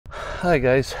Hi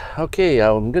guys. Okay,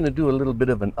 I'm gonna do a little bit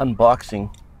of an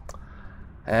unboxing,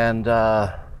 and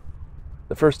the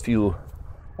first few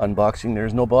unboxing,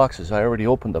 there's no boxes. I already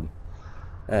opened them,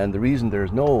 and the reason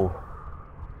there's no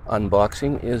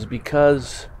unboxing is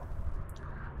because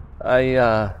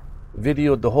I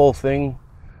videoed the whole thing,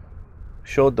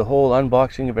 showed the whole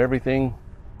unboxing of everything,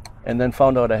 and then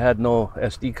found out I had no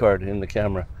SD card in the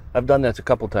camera. I've done that a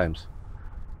couple times.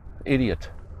 Idiot.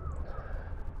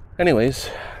 Anyways,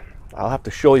 I'll have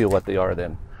to show you what they are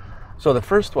then. So the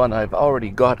first one I've already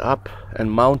got up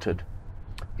and mounted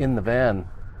in the van.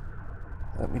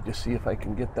 Let me just see if I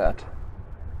can get that.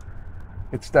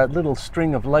 It's that little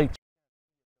string of lights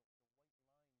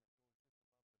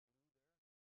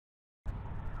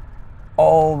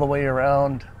all the way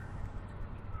around.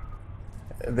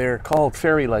 They're called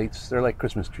fairy lights. They're like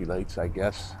Christmas tree lights, I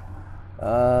guess.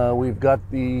 We've got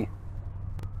the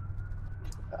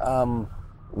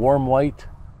warm white.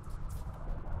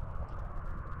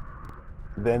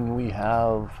 Then we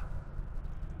have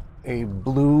a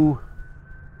blue,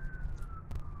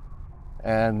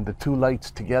 and the two lights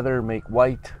together make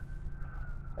white,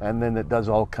 and then it does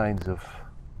all kinds of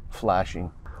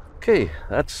flashing. Okay,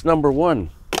 that's number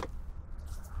one.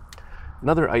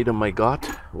 Another item I got,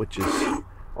 which is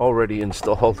already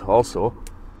installed also,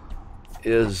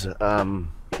 is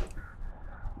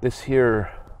this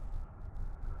here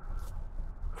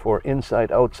for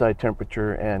inside outside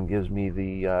temperature, and gives me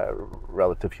the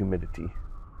relative humidity,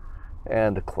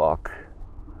 and a clock.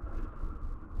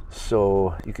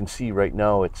 So you can see right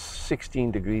now it's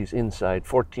 16 degrees inside,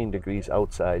 14 degrees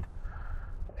outside,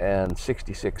 and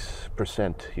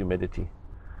 66% humidity.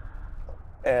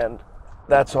 And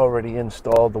that's already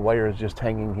installed. The wire is just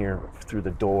hanging here through the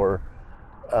door.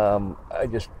 I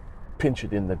just pinch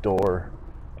it in the door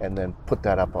and then put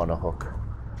that up on a hook.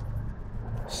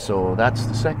 So that's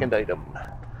the second item.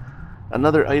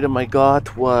 Another item I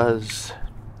got was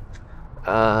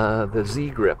the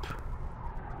Z-grip.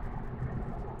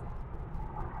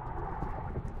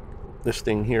 This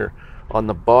thing here. On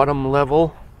the bottom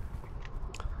level,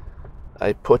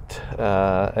 I put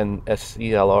an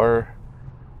SLR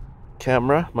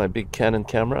camera, my big Canon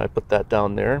camera. I put that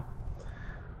down there.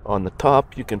 On the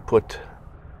top, you can put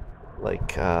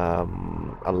like a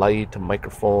light, a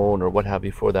microphone, or what have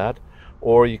you for that.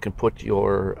 Or you can put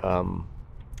your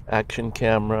action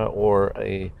camera or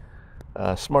a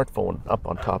smartphone up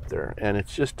on top there. And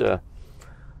it's just a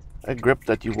grip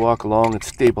that you walk along. It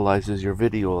stabilizes your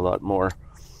video a lot more.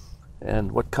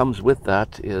 And what comes with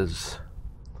that is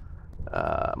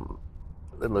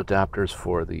little adapters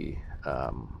for the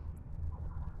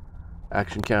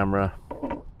action camera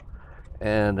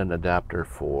and an adapter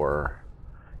for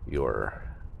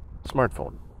your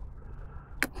smartphone.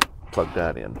 Plug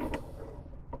that in.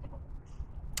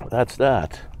 That's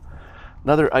that.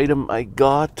 Another item I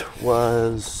got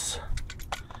was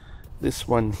this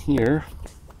one here.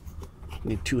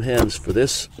 Need two hands for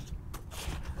this.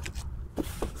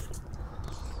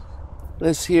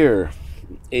 This here,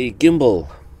 a gimbal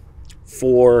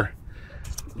for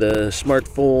the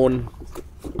smartphone.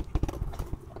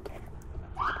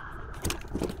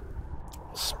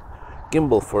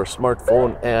 Gimbal for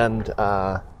smartphone and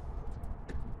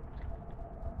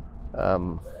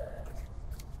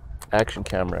action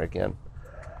camera again.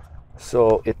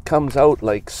 So it comes out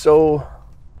like so.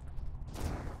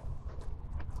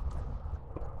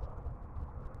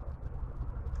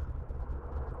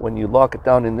 When you lock it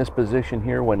down in this position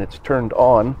here, when it's turned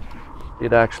on,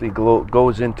 it actually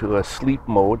goes into a sleep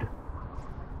mode,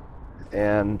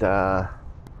 and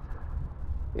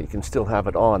you can still have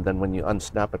it on. Then when you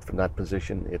unsnap it from that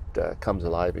position, it comes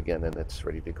alive again and it's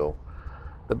ready to go.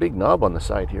 The big knob on the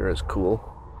side here is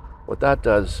cool. What that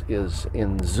does is,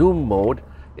 in zoom mode,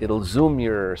 it'll zoom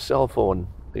your cell phone,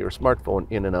 your smartphone,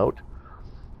 in and out,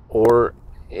 or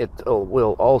it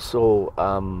will also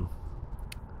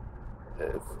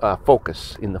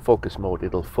focus in the focus mode.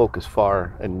 It'll focus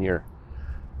far and near.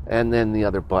 And then the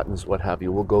other buttons, what have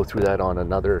you, we'll go through that on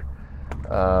another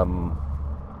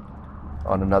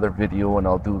video, and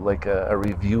I'll do like a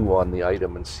review on the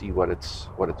item and see what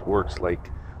it works like,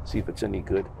 see if it's any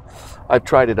good. I've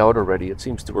tried it out already. It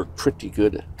seems to work pretty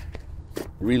good,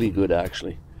 really good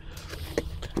actually.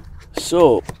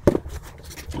 So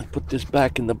I put this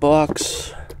back in the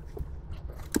box.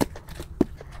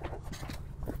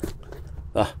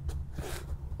 I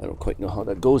don't quite know how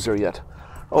that goes there yet.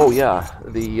 Oh yeah,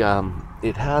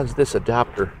 it has this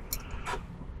adapter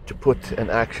to put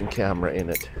an action camera in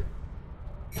it,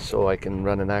 so I can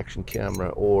run an action camera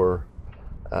or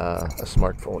a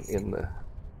smartphone in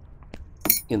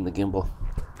the gimbal.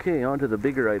 Okay, on to the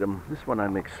bigger item. This one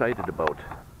I'm excited about.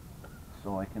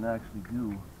 so I can actually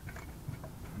do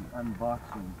the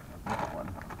unboxing of this one.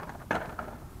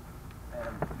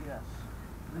 And yes,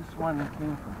 this one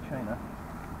came from China,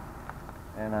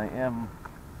 and I am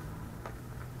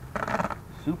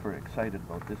super excited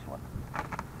about this one.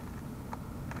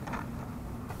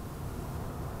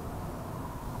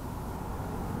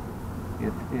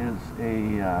 It is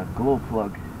a glow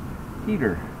plug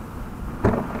heater,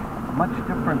 much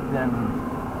different than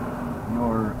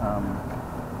your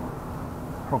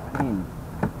propane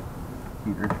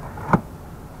heater.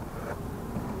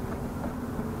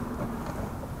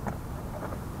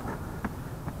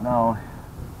 Now,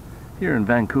 here in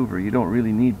Vancouver, you don't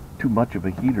really need too much of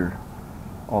a heater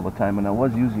all the time, and I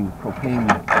was using propane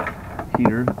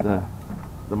heater,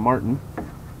 the Martin,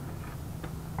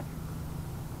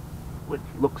 which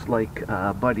looks like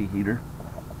a buddy heater,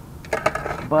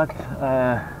 but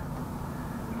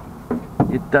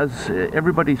it does,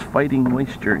 everybody's fighting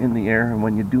moisture in the air, and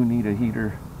when you do need a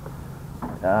heater,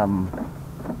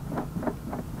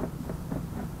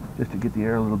 just to get the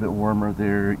air a little bit warmer,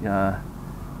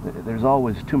 there's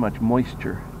always too much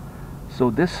moisture. So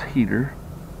this heater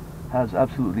has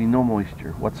absolutely no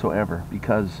moisture whatsoever,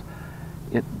 because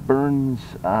it burns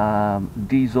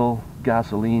diesel,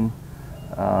 gasoline,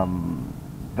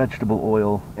 vegetable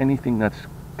oil, anything that's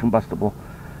combustible,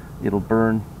 it'll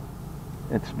burn.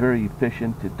 It's very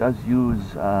efficient. It does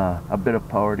use a bit of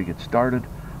power to get started.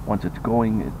 Once it's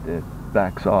going, it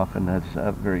backs off and has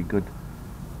very good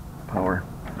power.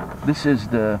 This is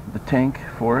the tank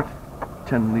for it,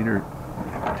 10-liter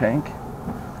tank.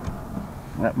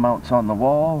 That mounts on the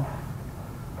wall,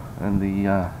 and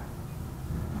the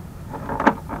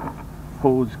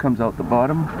hose comes out the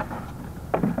bottom.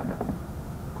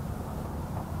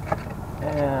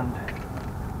 And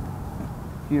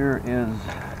here is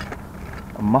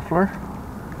a muffler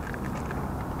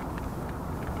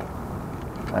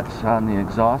that's on the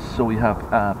exhaust, so we have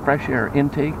fresh air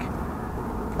intake,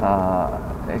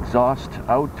 exhaust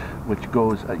out, which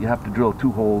goes, you have to drill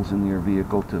 2 holes in your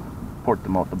vehicle to port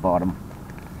them out the bottom,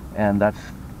 and that's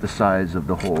the size of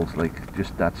the holes, like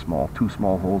just that small, 2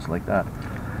 small holes like that.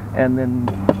 And then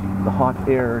the hot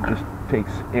air just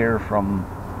takes air from,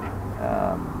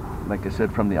 like I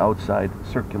said, from the outside,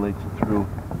 circulates it through.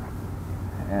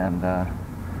 And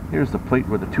here's the plate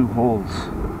where the 2 holes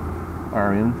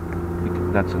are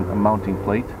in. That's a mounting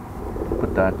plate.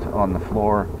 Put that on the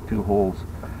floor, 2 holes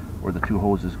where the 2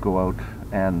 hoses go out,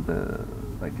 and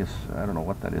I guess, I don't know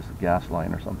what that is, the gas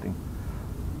line or something.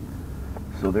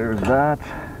 So there's that.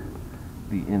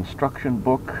 The instruction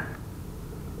book.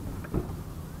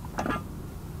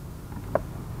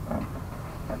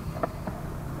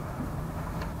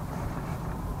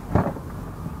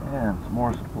 And some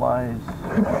more supplies.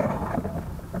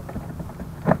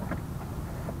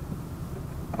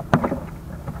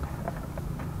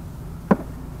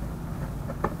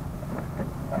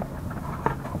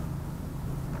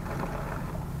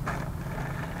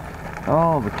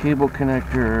 Oh, the cable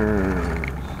connectors,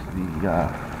 the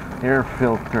air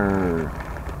filter,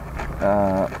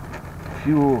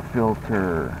 fuel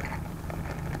filter,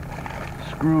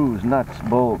 screws, nuts,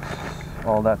 bolts,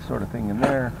 all that sort of thing in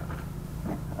there.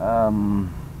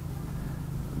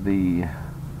 The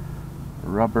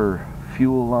rubber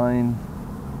fuel line,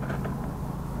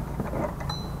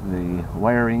 the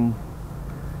wiring,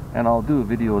 and I'll do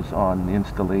videos on the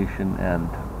installation and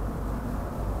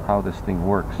how this thing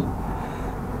works.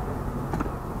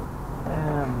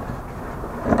 And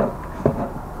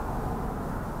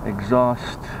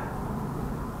exhaust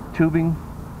tubing,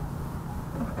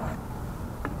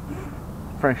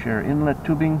 fresh air inlet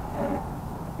tubing,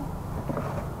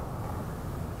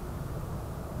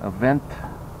 a vent,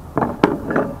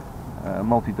 a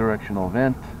multi-directional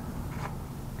vent.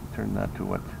 Turn that to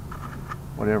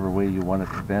whatever way you want it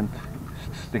to vent.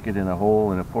 Stick it in a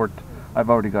hole in a port.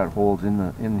 I've already got holes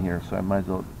in here, so I might as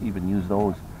well even use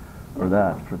those for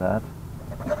that.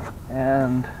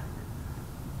 And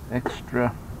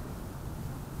extra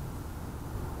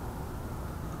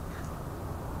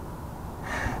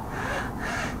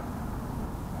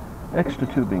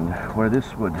tubing where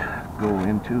this would go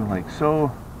into, like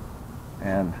so,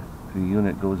 and the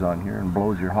unit goes on here and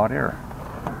blows your hot air.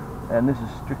 And this is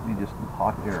strictly just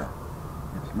hot air.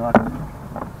 It's not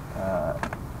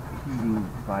heating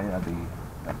via the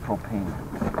propane.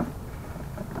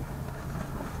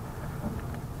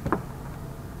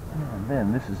 And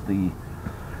then this is the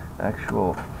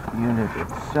actual unit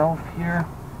itself here.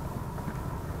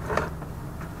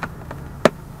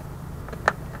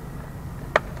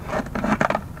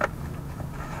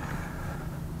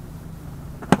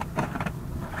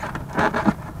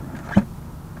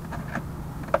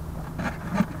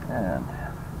 And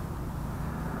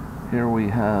here we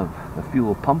have the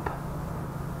fuel pump.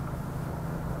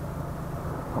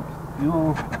 Pumps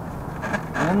fuel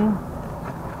in.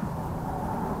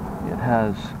 It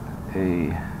has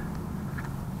a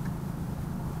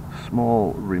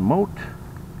small remote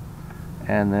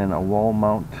and then a wall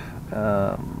mount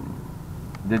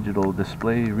digital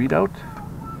display readout.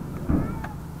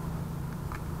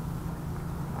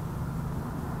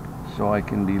 So I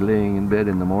can be laying in bed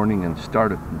in the morning and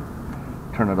start it and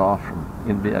turn it off from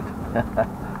in bed.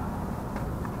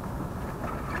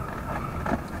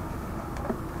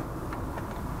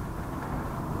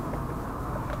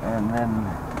 And then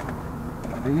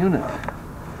the unit.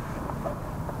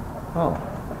 Oh.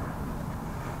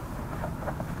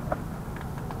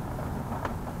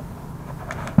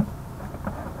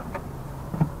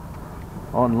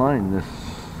 Online this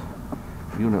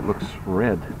unit looks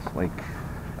red. It's like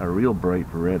a real bright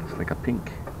red. It's like a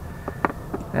pink.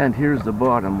 And here's the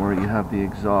bottom where you have the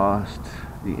exhaust,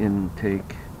 the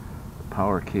intake, the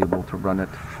power cable to run it,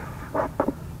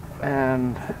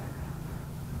 and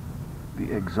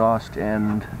the exhaust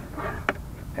end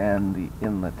and the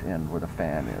inlet end where the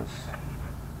fan is.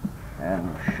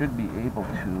 And we should be able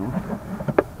to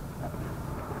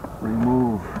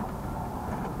remove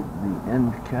the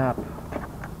end cap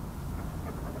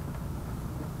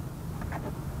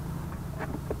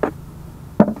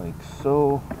like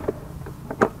so.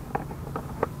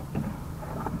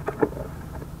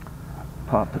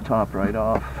 Pop the top right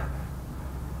off,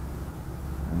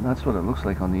 and that's what it looks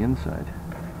like on the inside.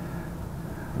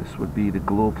 This would be the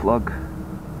glow plug,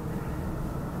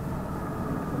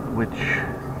 which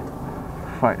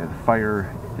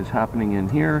fire is happening in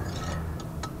here,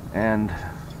 and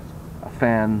a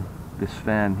fan, this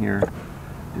fan here,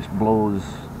 just blows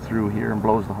through here and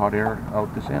blows the hot air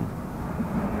out this end,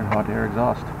 your hot air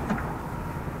exhaust.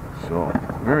 So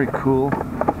very cool,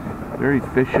 very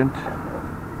efficient,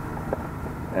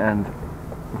 and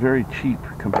very cheap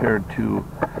compared to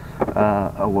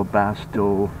a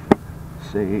Webasto,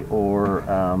 say, or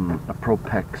a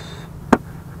Propex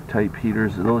type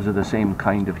heaters. Those are the same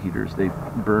kind of heaters. They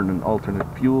burn an alternate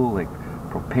fuel like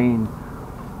propane,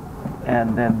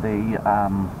 and then they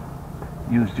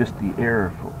use just the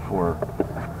air for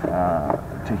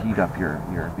to heat up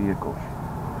your vehicle.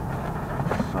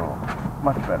 So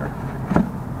much better.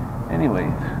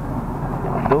 Anyway,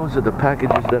 those are the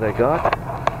packages that I got.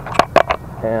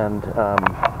 And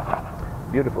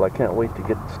beautiful. I can't wait to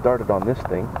get started on this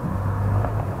thing.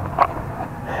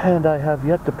 And I have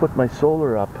yet to put my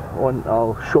solar up.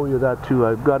 I'll show you that too.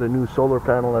 I've got a new solar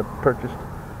panel I've purchased,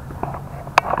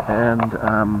 and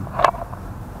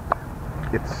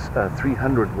it's a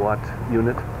 300 watt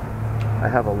unit. I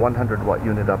have a 100 watt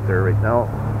unit up there right now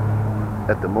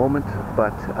at the moment,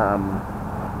 but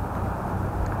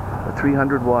the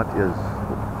 300 watt is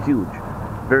huge.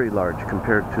 Very large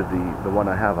compared to the one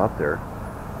I have up there,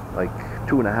 like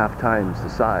 2.5 times the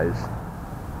size.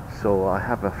 So I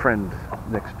have a friend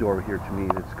next door here to me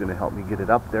that's going to help me get it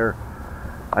up there.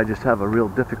 I just have a real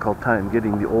difficult time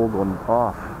getting the old one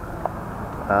off.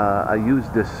 I use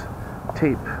this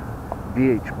tape,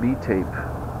 VHB tape,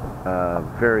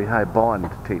 very high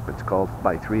bond tape it's called,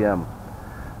 by 3M.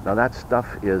 Now that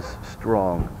stuff is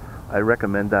strong. I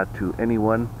recommend that to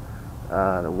anyone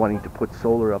wanting to put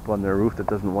solar up on their roof that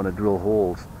doesn't want to drill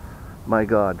holes. My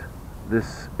God,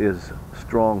 this is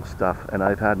strong stuff, and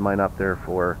I've had mine up there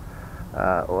for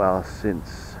well,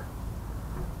 since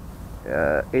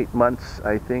 8 months,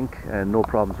 I think, and no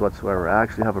problems whatsoever. I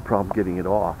actually have a problem getting it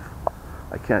off.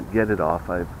 I can't get it off.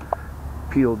 I've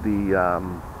peeled the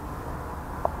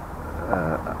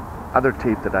other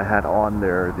tape that I had on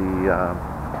there, the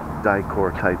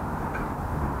Dicor type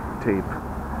tape,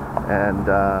 and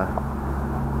the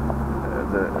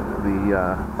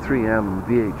 3M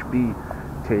VHB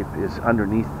tape is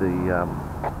underneath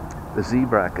the Z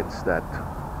brackets that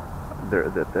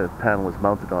the panel is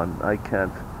mounted on. I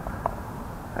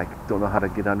don't know how to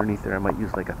get underneath there. I might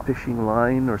use like a fishing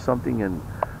line or something and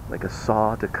like a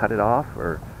saw to cut it off,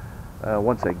 or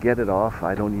once I get it off,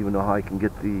 I don't even know how I can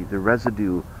get the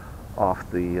residue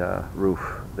off the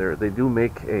roof. They do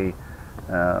make an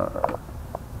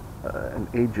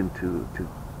agent to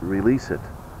release it,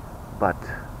 but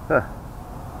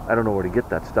I don't know where to get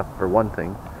that stuff, for one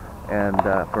thing, and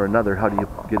for another, how do you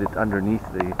get it underneath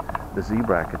the Z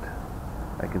bracket?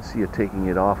 I can see it taking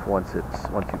it off once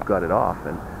you've got it off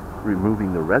and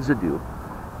removing the residue,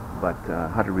 but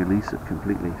how to release it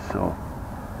completely. So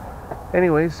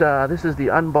anyways, this is the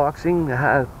unboxing.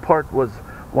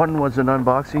 One was an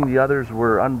unboxing, the others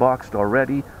were unboxed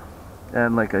already,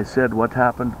 and like I said, what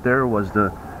happened there was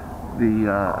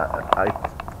I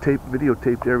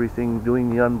videotaped everything, doing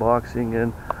the unboxing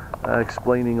and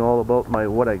explaining all about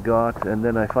what I got, and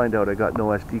then I find out I got no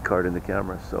SD card in the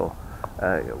camera, so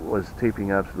I was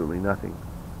taping absolutely nothing.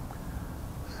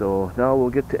 So now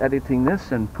we'll get to editing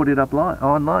this and put it up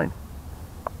online.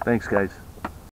 Thanks, guys.